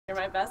You're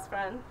my best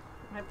friend,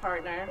 my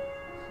partner.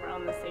 We're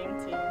on the same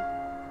team.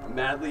 I'm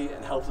madly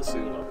and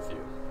helplessly in love with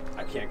you.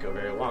 I can't go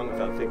very long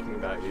without thinking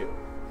about you.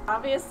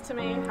 Obvious to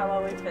me how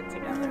well we fit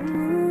together.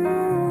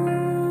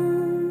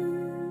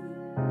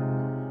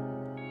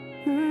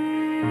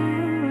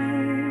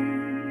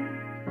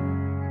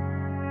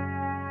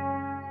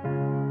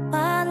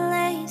 Wild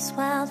lace,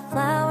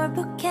 wildflower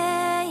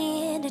bouquet,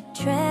 and a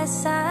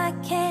dress I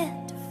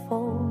can't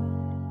afford.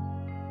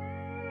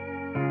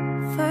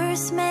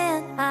 First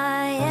man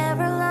I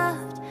ever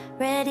loved,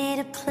 ready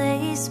to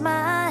place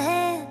my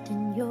hand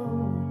in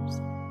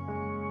yours.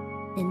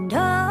 And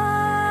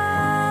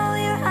all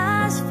your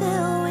eyes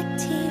fill with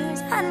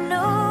tears. I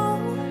know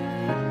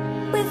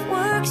we've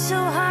worked so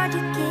hard to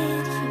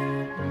get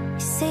here. You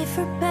say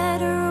for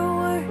better or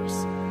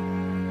worse,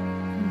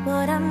 and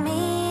what I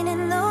mean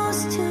in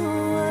those two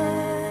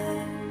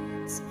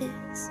words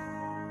is,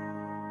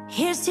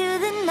 here's to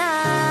the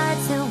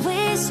nights that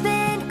we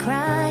spent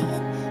crying,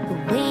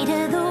 the weight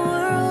of the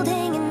world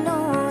hanging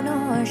on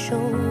our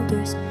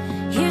shoulders.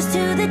 Here's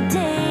to the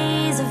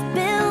days of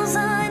bills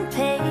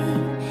unpaid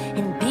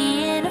and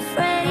being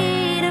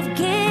afraid of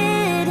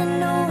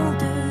getting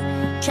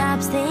older.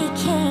 Jobs, they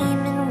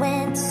came and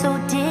went, so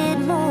did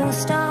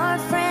most. Our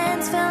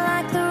friends felt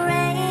like the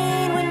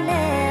rain would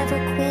never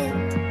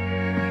quit.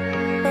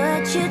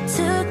 But you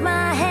took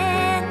my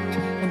hand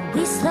and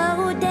we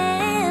slow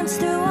danced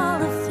through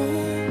all of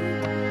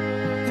it.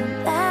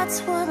 And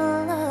that's what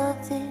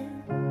love is.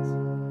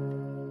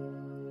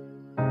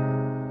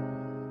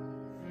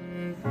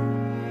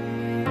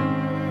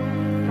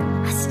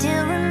 I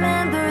still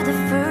remember the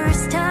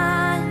first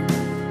time,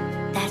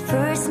 that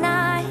first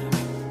night.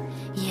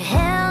 You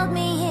held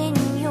me in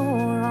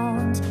your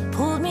arms,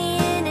 pulled me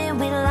in and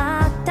we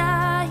locked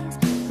eyes.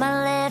 My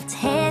left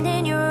hand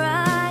in your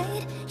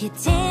right, you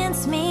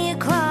danced me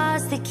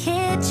across the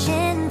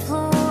kitchen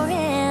floor.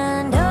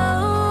 And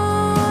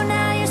oh,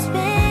 now you're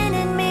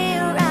spinning me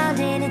around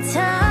in a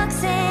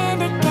tux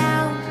and a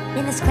gown.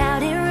 In this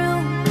crowded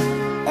room,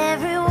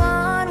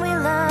 everyone we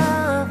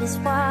love is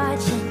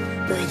watching,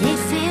 but it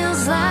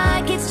feels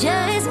like it's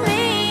just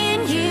me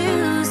and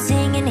you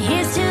singing.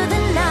 Here's to the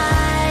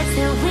nights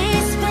that we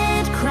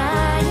spent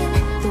crying,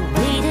 the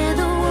weight of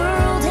the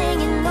world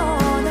hanging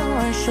on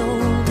our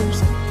shoulders.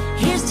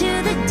 Here's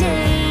to the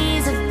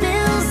days of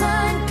bills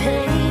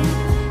unpaid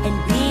and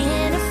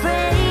being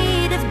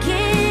afraid of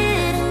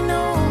getting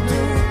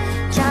older.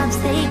 Jobs,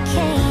 they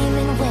came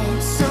and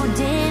went, so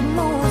did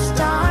most.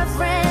 Our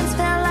friends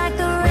felt like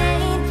the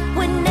rain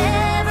would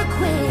never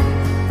quit.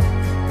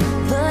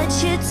 But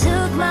you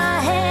took my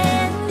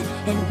hand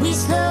and we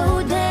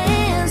slow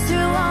danced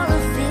through all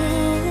of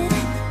it.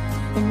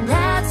 And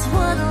that's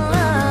what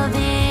love is.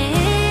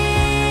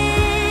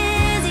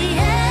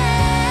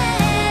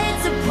 Yeah,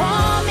 it's a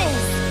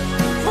promise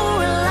for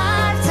a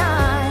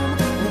lifetime,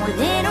 more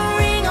than a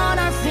ring on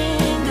our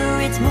finger.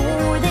 It's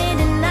more than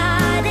a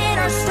night in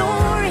our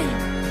story.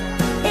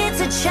 It's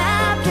a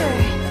chapter,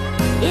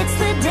 it's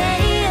the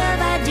day of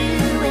I do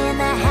and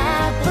the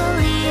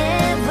happily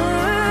ever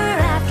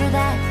after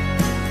that.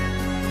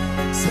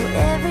 So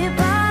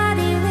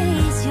everybody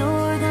raise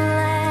your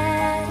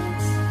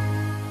glass.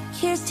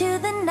 Here's to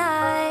the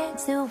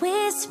nights that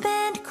we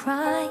spent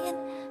crying,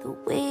 the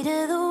weight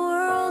of the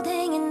world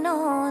hanging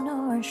on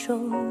our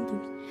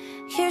shoulders.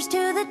 Here's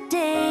to the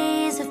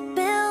days of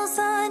bills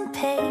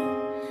unpaid.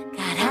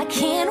 God, I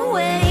can't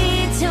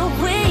wait till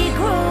we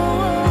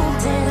grow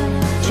old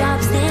and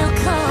jobs, they'll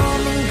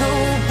come and go,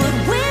 but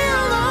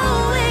we'll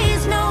always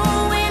know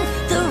when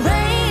the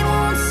rain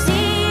won't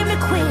seem to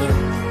quit.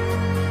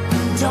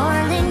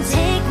 Darling,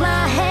 take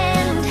my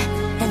hand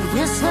and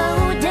we'll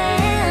slow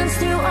dance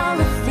through all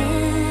of it.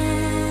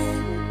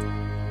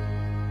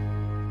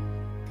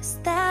 'Cause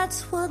that's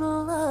what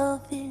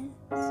love is.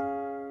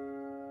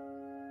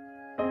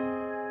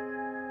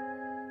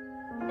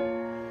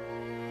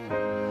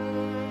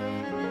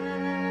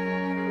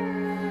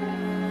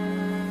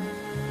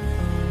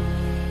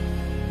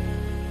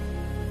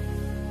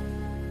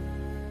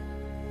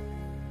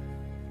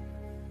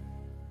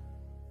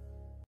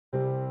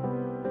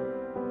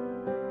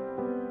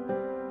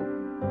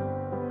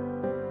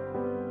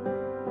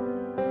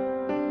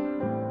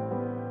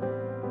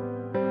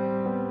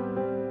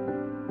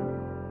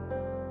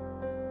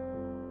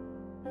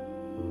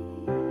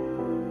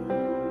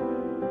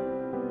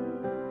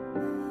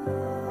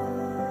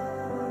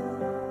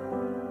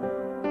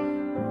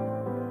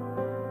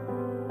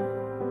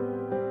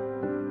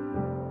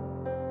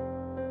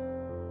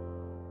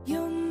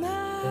 You're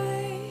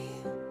mine,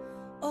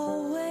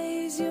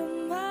 always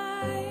you're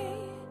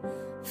mine,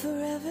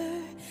 forever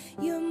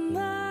you're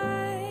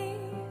my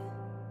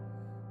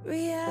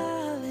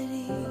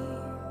reality.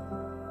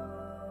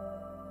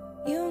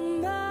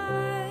 You're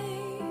my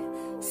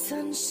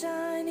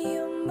sunshine,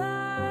 you're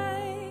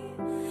my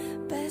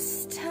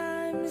best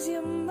times,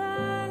 you're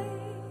my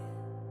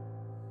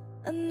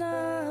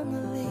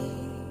anomaly.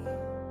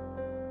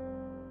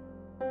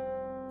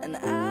 And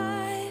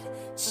I'd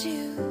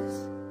choose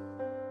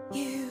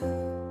you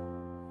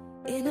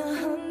in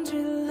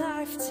 100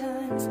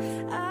 lifetimes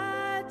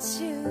I'd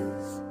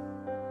choose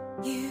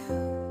you.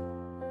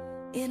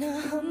 In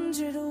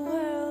 100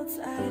 worlds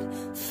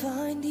I'd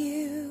find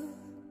you,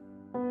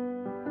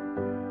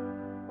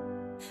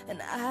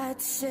 and I'd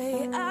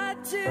say I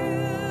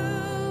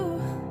do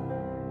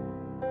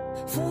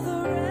for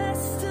the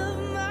rest of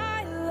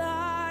my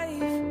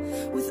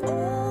life. With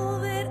all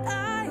that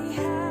I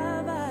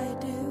have, I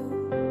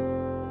do,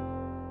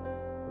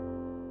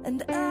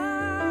 and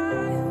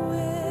I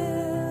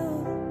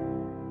will.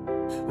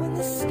 When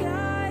the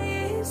sky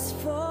is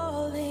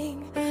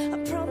falling, I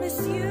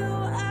promise you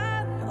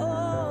I'm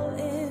all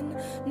in,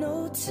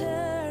 no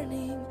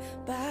turning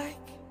back.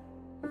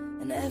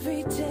 And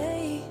every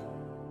day,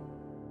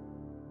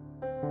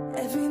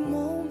 every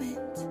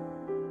moment,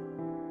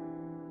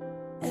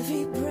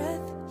 every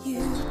breath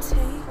you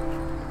take.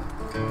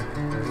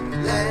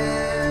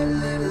 Let a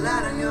little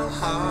light in your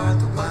heart,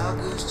 the wild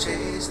goose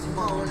chase the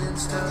morning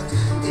star.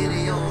 In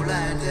your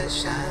light that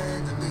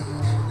shine to me,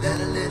 let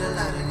a little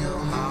light in your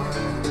heart.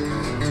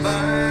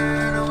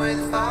 Burn away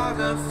the fog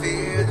of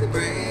fear that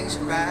brings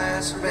your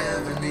eyes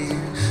forever near.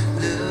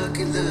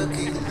 Looky,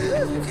 looky,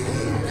 looky,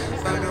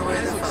 burn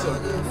away the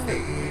fog of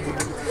fear.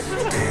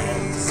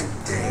 Days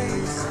and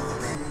days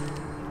on end,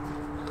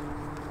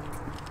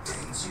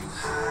 things you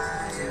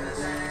higher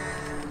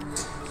than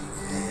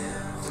you've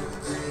ever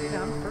been.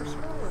 Down first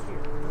row or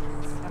here?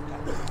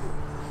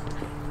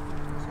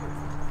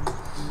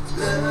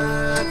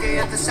 Looking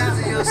at the size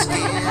of your skin,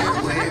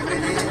 where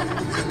it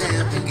ends and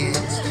then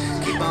begins.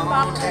 Keep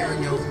on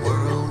tearing your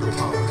world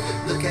apart.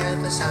 Look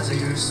at the size of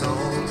your soul.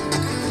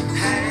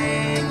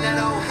 Hang that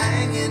old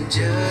hanging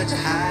judge,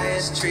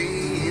 highest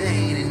tree, it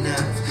ain't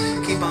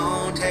enough. Keep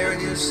on tearing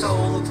your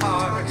soul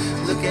apart.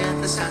 Look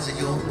at the size of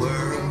your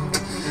world.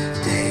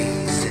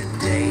 Days and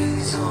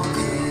days on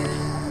end.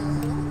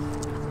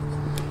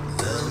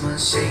 The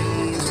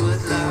machines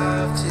would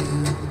love to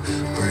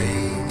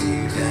bring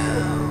you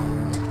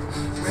down.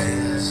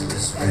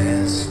 Restless,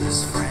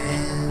 restless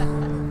friend.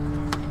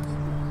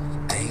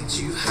 Ain't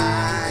you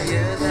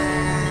higher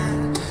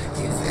than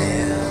you've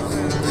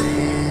ever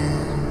been?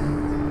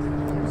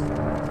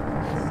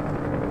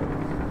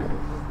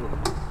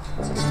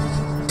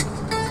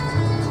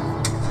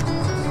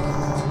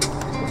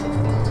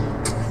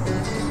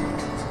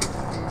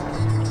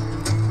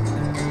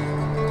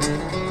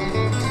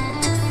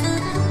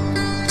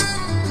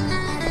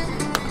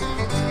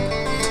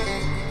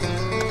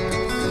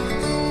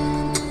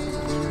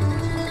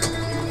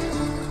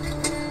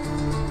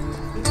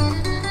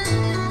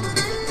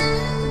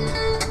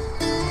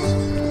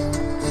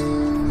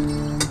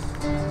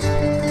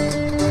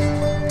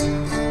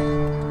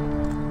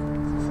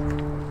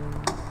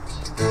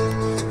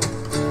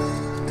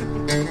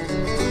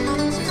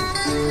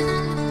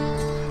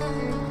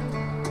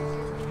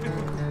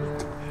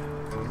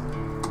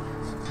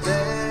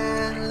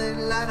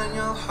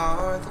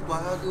 Heart, the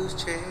wild goose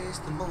chase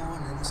the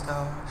morning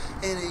star.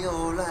 In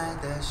your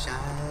light that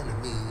shine to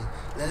me,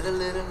 let a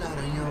little light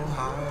in your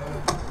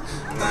heart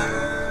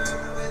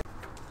burn.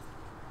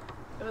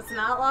 It was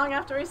not long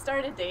after we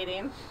started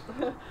dating,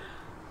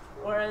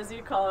 or as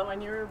you call it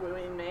when you were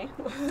wooing me,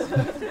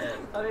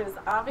 but it was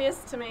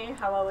obvious to me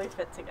how well we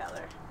fit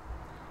together.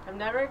 I've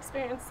never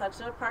experienced such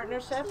a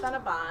partnership and a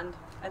bond.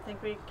 I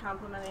think we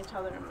complement each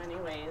other in many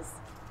ways.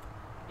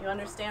 You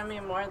understand me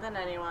more than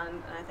anyone,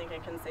 and I think I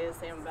can say the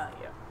same about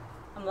you.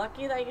 I'm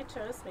lucky that you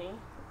chose me.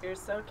 You're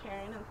so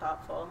caring and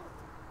thoughtful.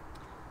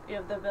 You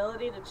have the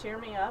ability to cheer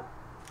me up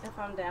if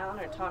I'm down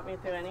or talk me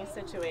through any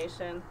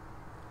situation.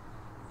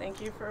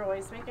 Thank you for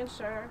always making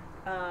sure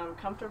I'm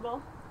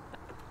comfortable.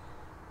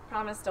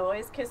 Promise to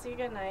always kiss you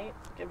goodnight,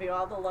 give you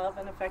all the love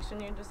and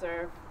affection you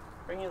deserve,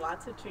 bring you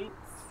lots of treats,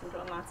 and go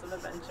on lots of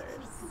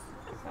adventures.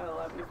 I will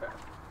love you forever.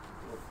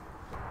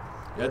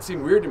 That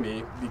seemed weird to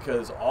me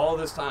because all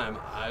this time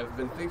I've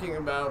been thinking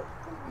about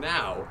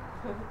now,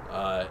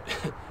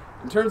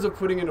 in terms of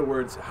putting into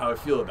words how I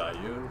feel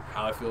about you,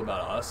 how I feel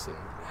about us, and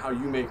how you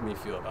make me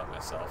feel about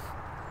myself.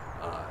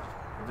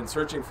 I've been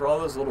searching for all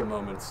those little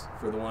moments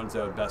for the ones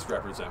that would best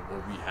represent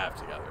what we have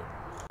together.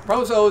 I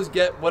promise I always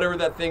get whatever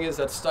that thing is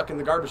that's stuck in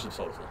the garbage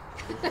disposal.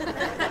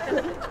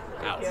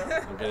 Out.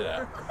 I'll get it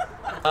out.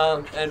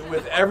 And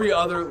with every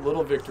other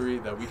little victory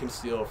that we can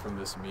steal from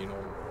this mean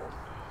old world.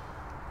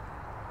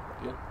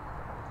 Yeah,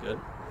 good.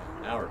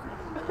 Now we're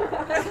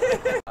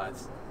good.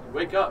 You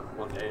wake up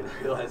one day and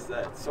realize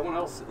that someone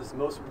else is the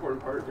most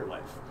important part of your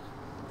life.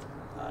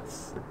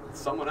 It's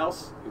someone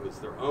else who is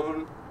their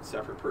own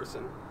separate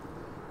person.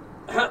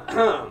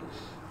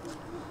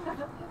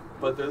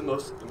 But they're the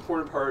most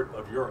important part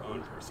of your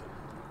own person.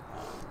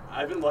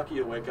 I've been lucky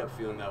to wake up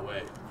feeling that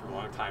way for a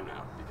long time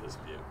now because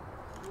of you.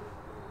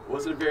 It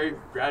wasn't a very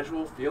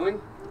gradual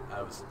feeling.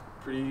 It was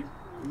pretty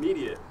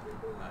immediate.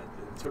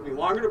 It took me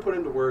longer to put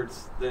into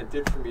words than it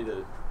did for me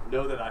to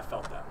know that I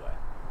felt that way.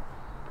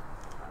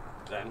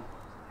 Then,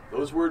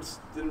 those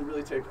words didn't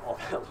really take all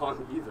that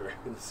long either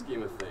in the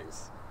scheme of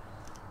things.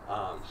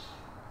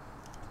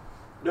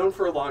 Known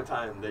for a long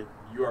time that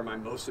you are my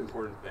most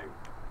important thing.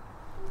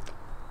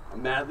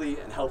 I'm madly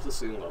and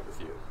helplessly in love with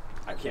you.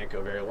 I can't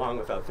go very long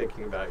without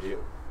thinking about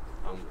you.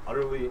 I'm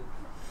utterly,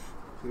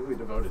 completely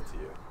devoted to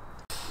you.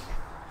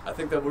 I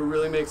think that what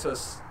really makes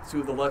us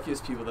two of the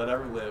luckiest people that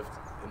ever lived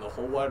in the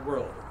whole wide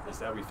world is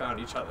that we found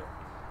each other.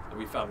 That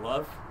we found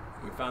love,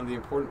 and we found the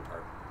important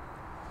part.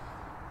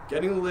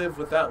 Getting to live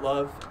with that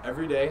love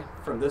every day,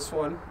 from this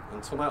one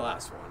until my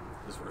last one,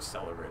 is worth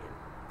celebrating.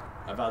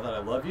 I vow that I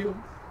love you,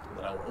 and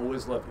that I will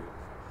always love you,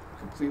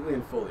 completely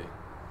and fully,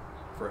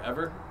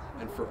 forever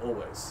and for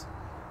always.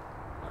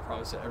 I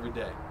promise that every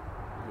day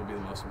will be the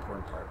most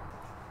important part.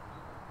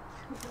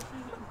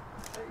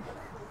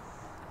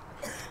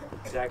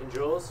 Zach and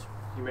Jules,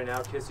 you may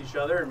now kiss each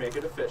other and make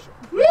it official.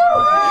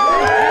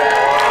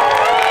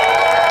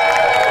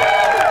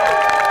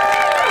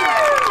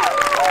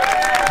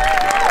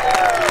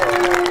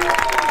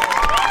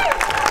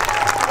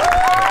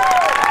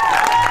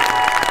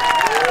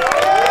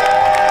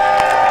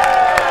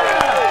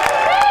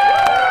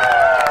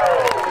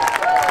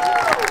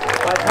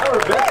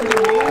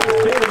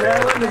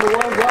 In the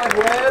World Wide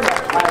Web,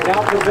 I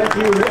now present to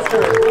you Mr.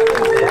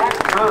 Zach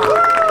Tom.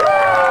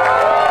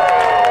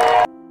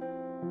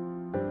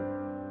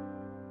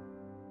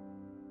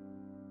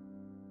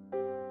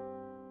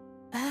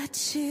 I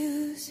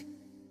choose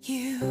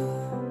you.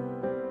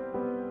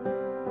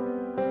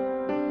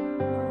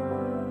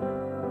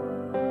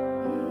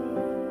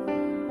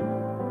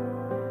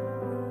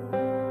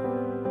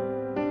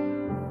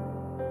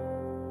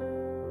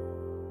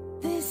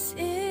 This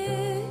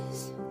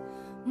is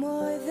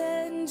more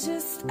than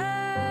just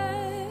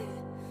a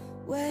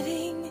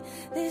wedding.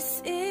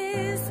 This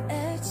is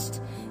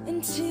etched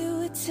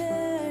into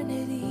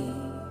eternity.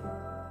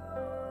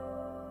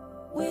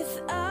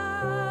 With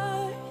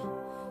our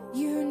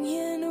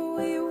union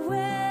we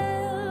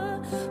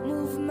will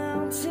move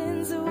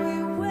mountains,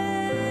 we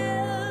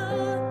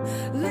will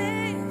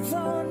live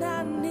on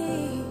our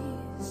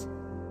knees.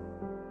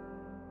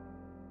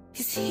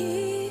 'Cause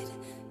he'd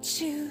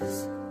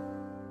choose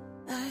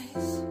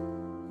us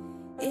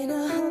in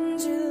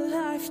 100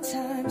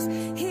 lifetimes.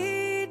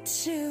 He'd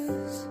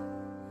choose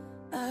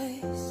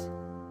us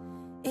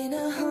in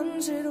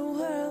 100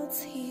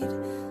 worlds. He'd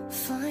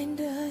find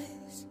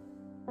us,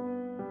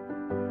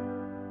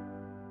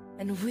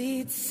 and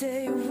we'd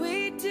say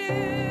we do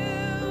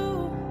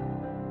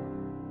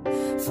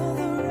for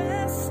the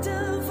rest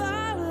of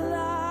our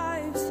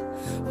lives.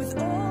 With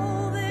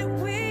all that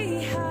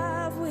we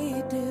have,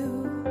 we do,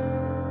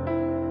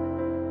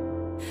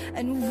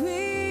 and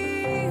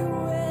we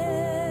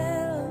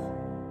will,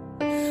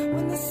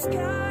 when the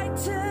sky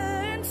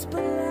turns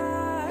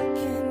black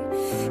and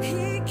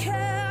he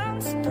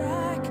comes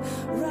back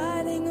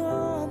riding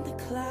on the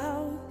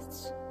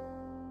clouds.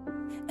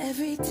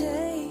 Every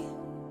day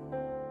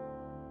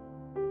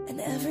and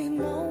every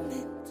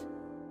moment,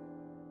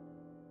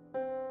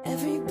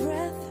 every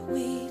breath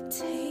we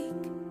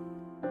take,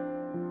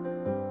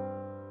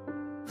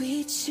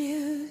 we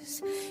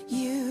choose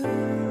you.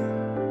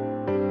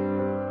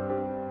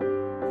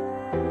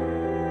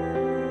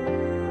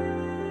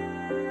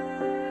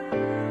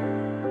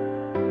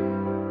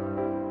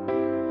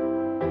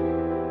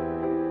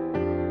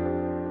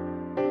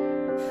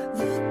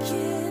 Look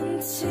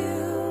into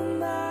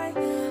my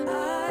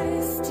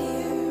eyes,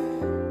 dear.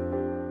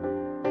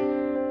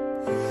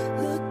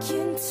 Look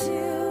into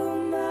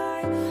my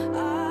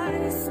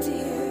eyes,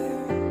 dear.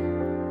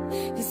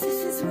 'Cause this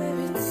is where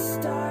it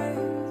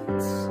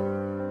starts.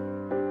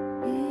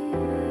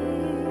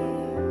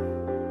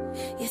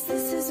 Yes,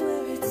 this is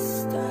where it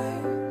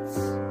starts.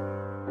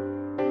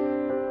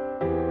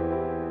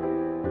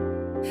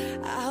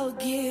 I'll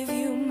give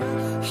you my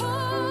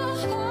whole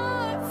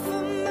heart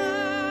for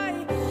my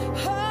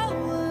whole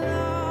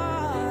life.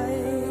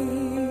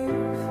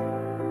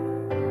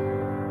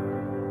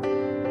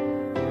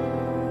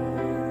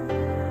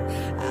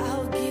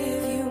 I'll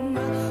give you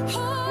my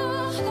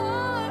whole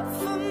heart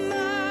for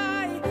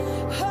my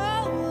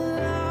whole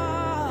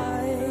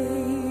life.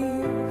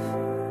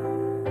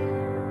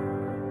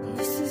 And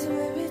this is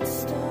where it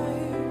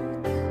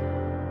starts.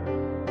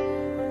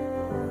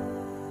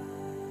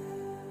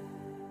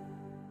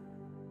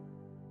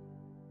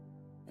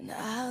 And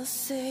I'll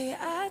say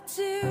I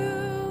do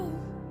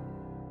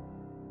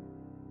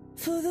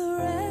for the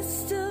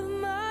rest of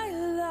my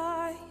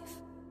life.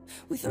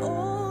 With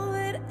all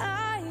that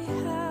I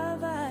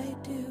have, I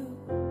do.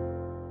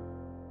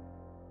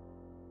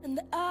 And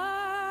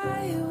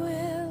I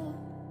will,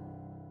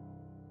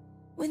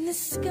 when the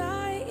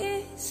sky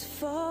is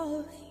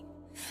falling.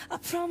 I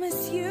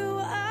promise you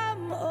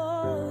I'm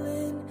all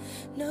in,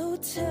 no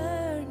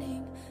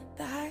turning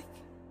back.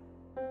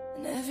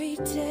 And every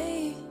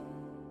day,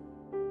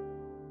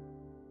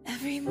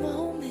 every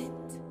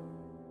moment,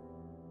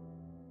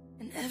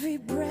 and every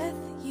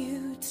breath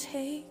you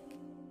take,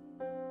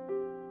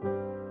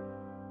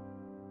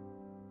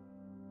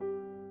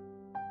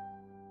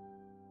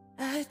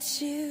 I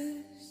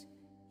choose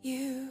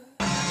you.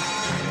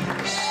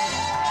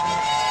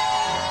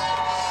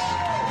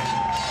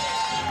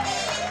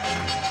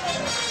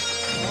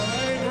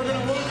 Alright, we're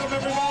gonna welcome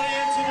everybody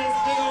into this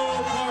big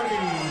old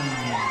party.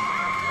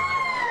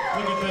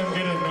 Look at them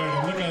get in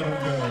there.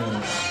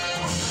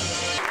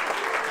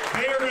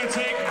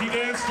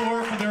 next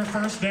door for their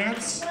first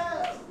dance.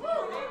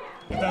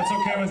 If that's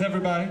okay with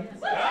everybody.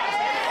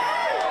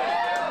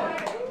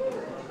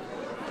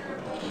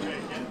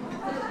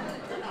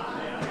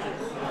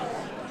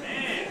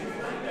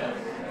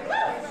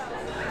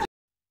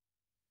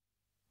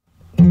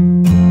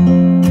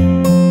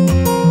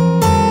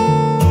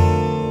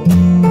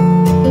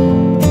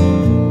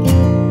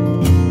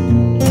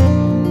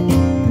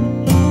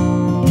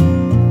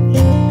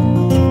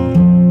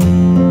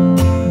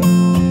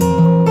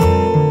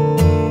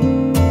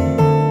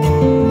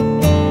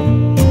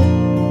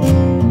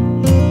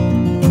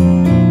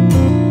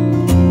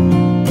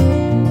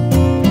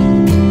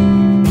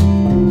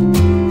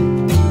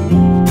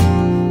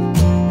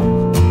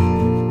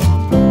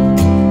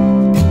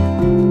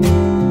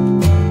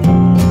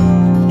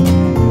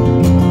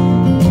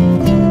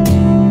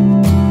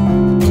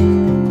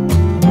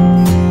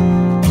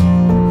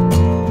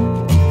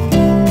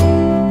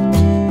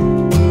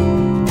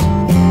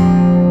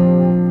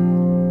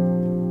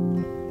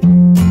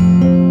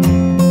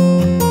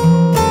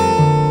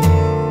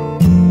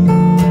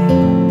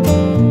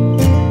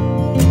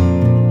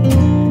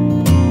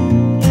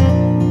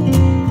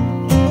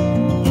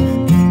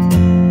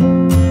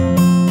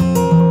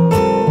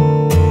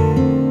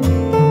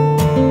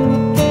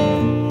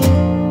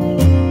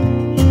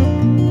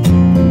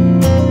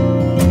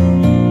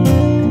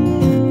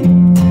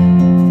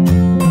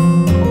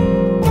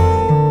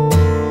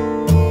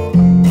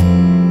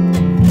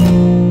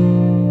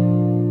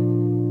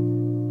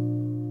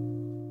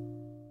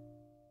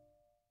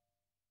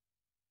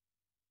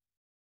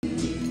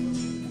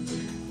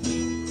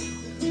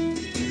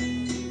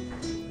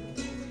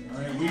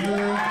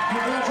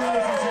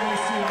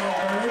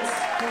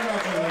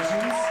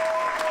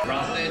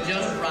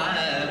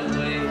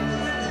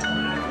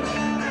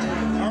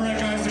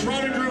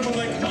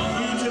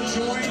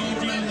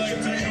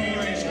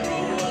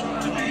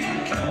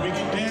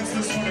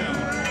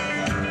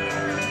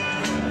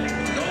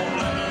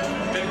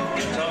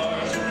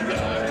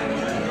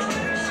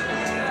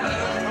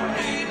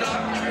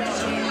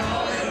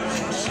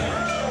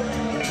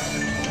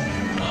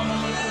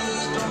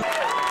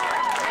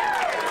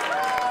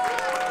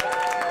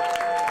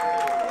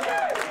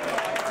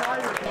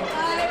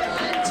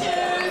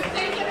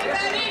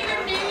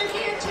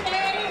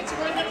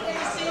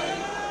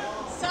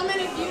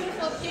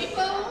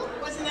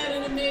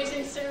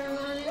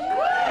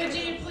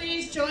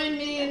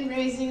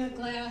 Raising a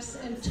glass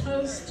and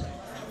toast,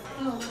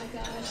 oh my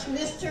gosh,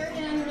 Mr.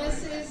 and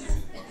Mrs.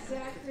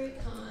 Zachary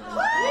Kahn.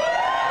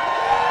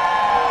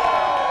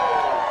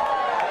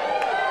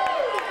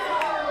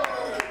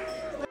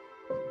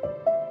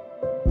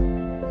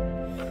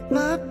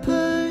 My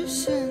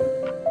person,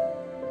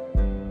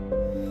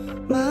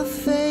 my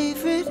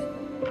favorite.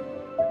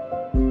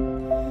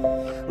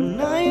 When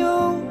I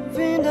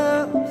open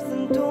up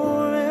the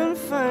door and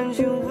find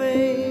you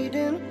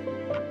waiting,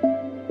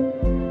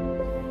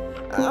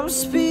 I'm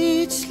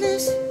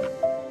speechless,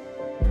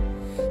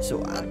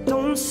 so I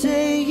don't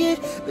say it,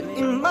 but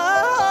in my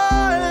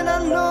heart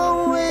I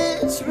know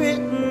it's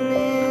written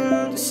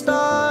in the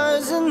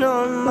stars and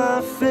on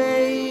my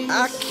face.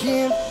 I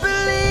can't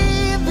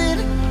believe it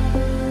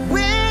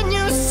when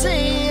you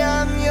say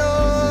I'm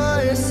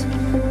yours.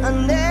 I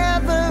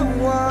never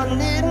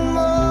wanted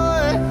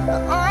more,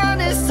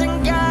 honest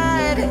and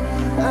God,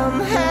 I'm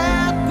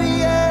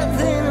happier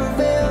than I've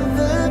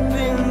ever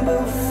been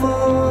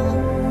before.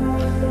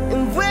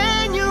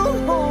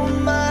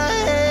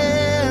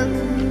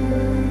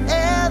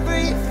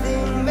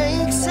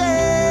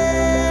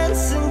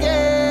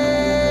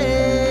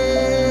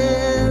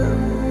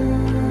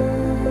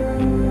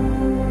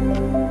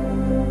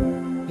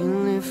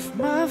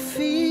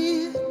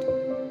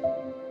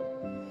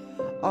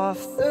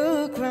 Off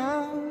the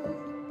ground,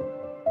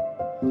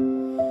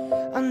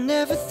 I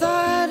never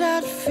thought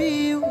I'd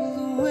feel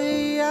the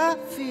way I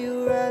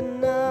feel right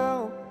now.